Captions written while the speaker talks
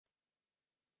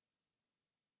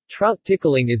Trout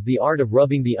tickling is the art of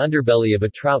rubbing the underbelly of a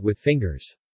trout with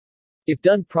fingers. If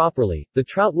done properly, the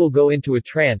trout will go into a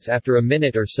trance after a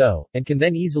minute or so, and can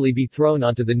then easily be thrown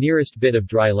onto the nearest bit of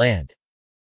dry land.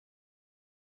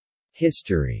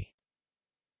 History.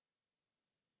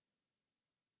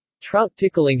 Trout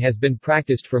tickling has been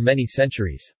practiced for many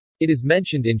centuries. It is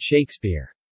mentioned in Shakespeare's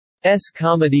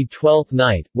comedy Twelfth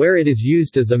Night, where it is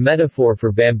used as a metaphor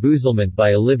for bamboozlement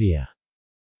by Olivia's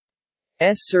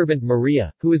servant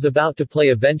Maria, who is about to play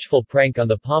a vengeful prank on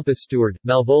the pompous steward,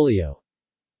 Malvolio.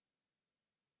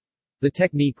 The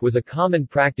technique was a common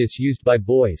practice used by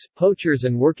boys, poachers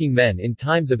and working men in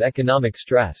times of economic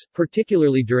stress,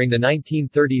 particularly during the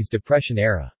 1930s Depression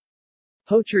era.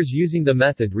 Poachers using the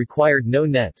method required no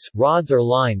nets, rods or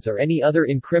lines or any other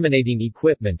incriminating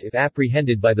equipment if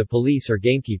apprehended by the police or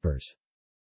gamekeepers.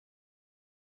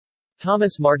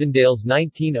 Thomas Martindale's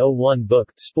 1901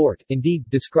 book, Sport, indeed,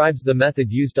 describes the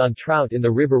method used on trout in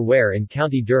the River Ware in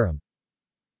County Durham.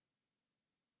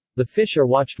 The fish are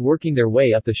watched working their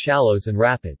way up the shallows and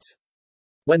rapids.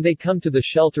 When they come to the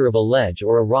shelter of a ledge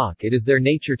or a rock, it is their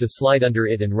nature to slide under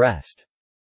it and rest.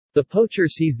 The poacher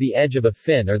sees the edge of a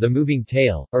fin or the moving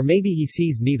tail, or maybe he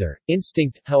sees neither.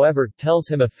 Instinct, however, tells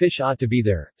him a fish ought to be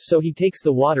there, so he takes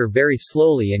the water very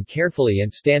slowly and carefully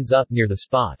and stands up near the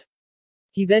spot.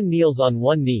 He then kneels on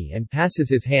one knee and passes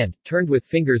his hand, turned with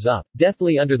fingers up,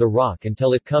 deftly under the rock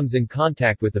until it comes in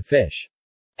contact with the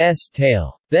fish's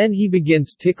tail. Then he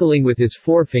begins tickling with his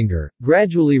forefinger,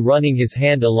 gradually running his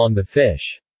hand along the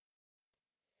fish's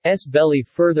belly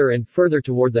further and further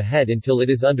toward the head until it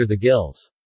is under the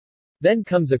gills. Then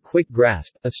comes a quick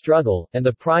grasp, a struggle, and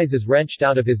the prize is wrenched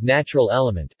out of his natural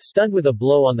element, stunned with a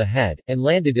blow on the head, and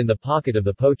landed in the pocket of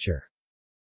the poacher.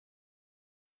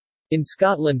 In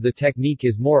Scotland the technique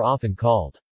is more often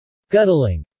called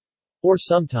guttling, or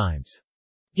sometimes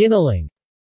ginnelling.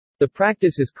 The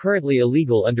practice is currently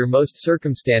illegal under most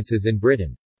circumstances in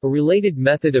Britain. A related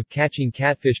method of catching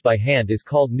catfish by hand is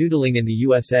called noodling in the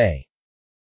USA.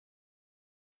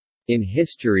 In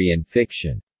history and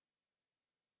fiction,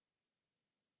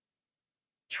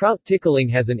 trout tickling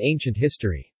has an ancient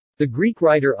history. The Greek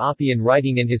writer Oppian,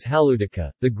 writing in his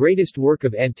Halutica, the greatest work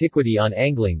of antiquity on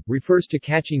angling, refers to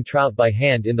catching trout by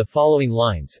hand in the following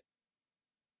lines.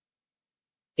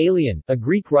 Aelian, a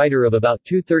Greek writer of about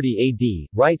 230 AD,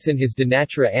 writes in his De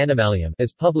Natura Animalium,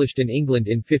 as published in England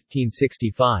in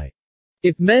 1565.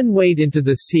 If men wade into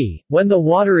the sea, when the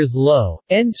water is low,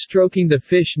 and stroking the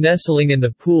fish nestling in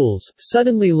the pools,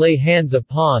 suddenly lay hands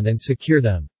upon and secure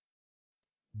them.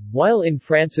 While in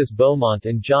Francis Beaumont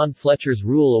and John Fletcher's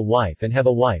Rule a Wife and Have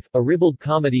a Wife, a ribald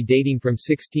comedy dating from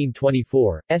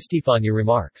 1624, Estefania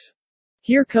remarks,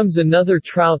 "Here comes another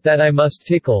trout that I must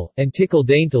tickle, and tickle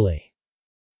daintily."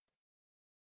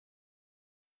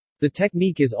 The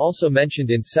technique is also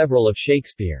mentioned in several of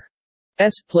Shakespeare's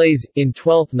plays. In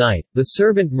Twelfth Night, the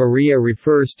servant Maria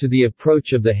refers to the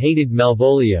approach of the hated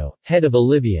Malvolio, head of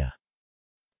Olivia's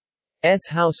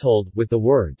household, with the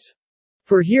words,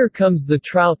 "For here comes the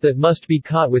trout that must be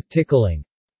caught with tickling."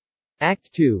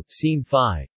 Act 2, Scene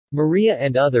 5. Maria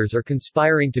and others are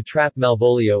conspiring to trap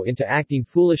Malvolio into acting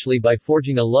foolishly by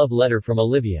forging a love letter from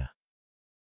Olivia.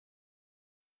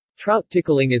 Trout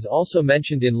tickling is also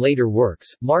mentioned in later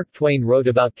works. Mark Twain wrote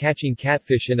about catching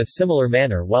catfish in a similar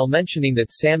manner while mentioning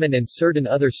that salmon and certain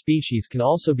other species can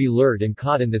also be lured and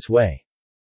caught in this way.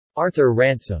 Arthur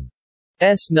Ransom's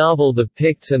novel The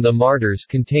Picts and the Martyrs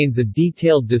contains a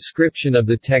detailed description of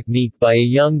the technique by a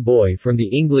young boy from the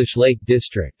English Lake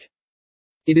District.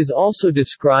 It is also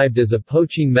described as a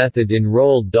poaching method in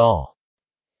Roald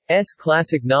Dahl's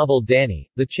classic novel Danny,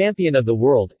 the Champion of the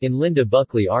World, in Linda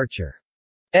Buckley Archer's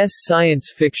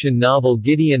science fiction novel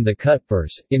Gideon the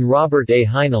Cutpurse, in Robert A.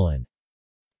 Heinlein's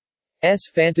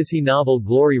fantasy novel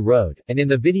Glory Road, and in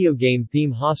the video game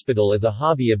theme Hospital as a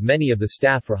hobby of many of the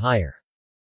staff for hire.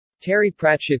 Terry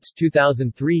Pratchett's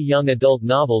 2003 young adult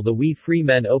novel The We Free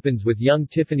Men opens with young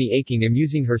Tiffany Aching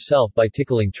amusing herself by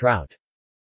tickling trout.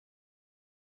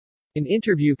 An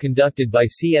interview conducted by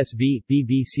CSV,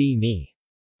 BBC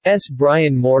NE.'s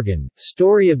Brian Morgan,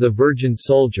 Story of the Virgin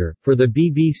Soldier, for the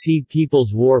BBC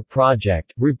People's War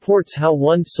Project, reports how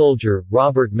one soldier,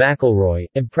 Robert McElroy,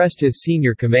 impressed his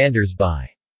senior commanders by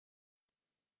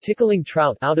tickling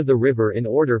trout out of the river in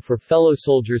order for fellow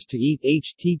soldiers to eat.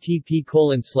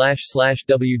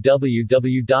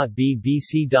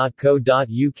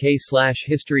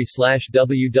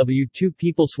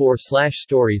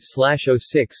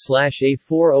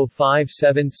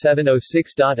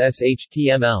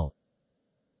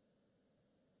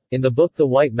 In the book The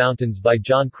White Mountains by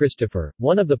John Christopher,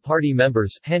 one of the party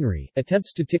members, Henry,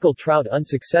 attempts to tickle Trout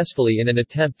unsuccessfully in an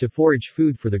attempt to forage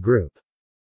food for the group.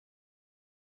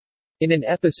 In an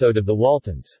episode of The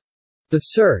Waltons' The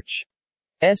Search,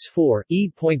 S4,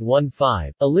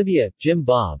 E.15, Olivia, Jim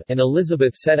Bob, and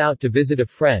Elizabeth set out to visit a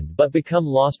friend but become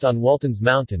lost on Walton's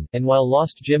Mountain, and while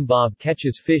lost Jim Bob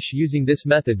catches fish using this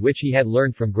method which he had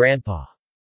learned from Grandpa.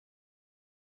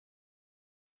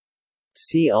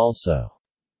 See also: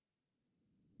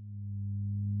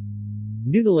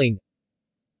 noodling,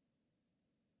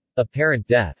 apparent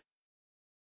death.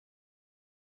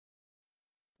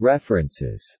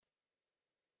 References: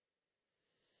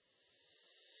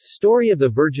 Story of the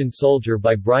Virgin Soldier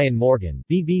by Brian Morgan,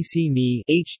 BBC Me,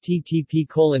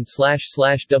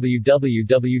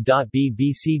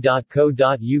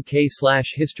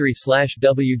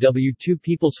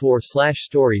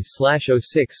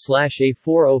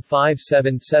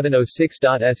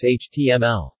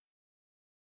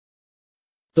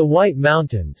 The White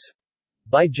Mountains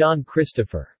by John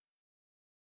Christopher.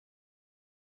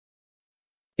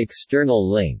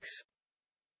 External links: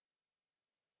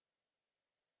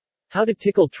 How to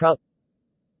Tickle Trout.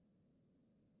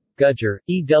 Gudger,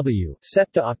 E.W.,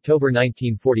 Septa, October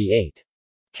 1948.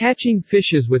 Catching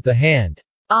Fishes with the Hand.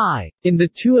 I. In the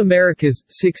Two Americas,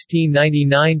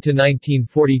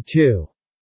 1699–1942.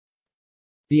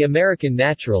 The American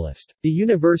Naturalist. The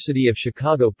University of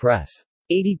Chicago Press.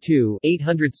 82,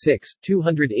 806,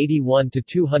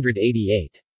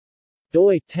 281–288.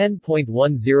 doi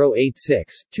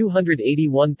 10.1086,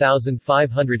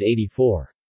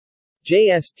 281584.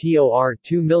 JSTOR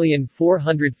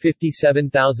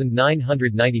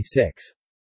 2457996.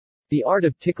 The Art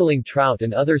of Tickling Trout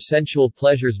and Other Sensual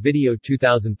Pleasures Video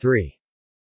 2003.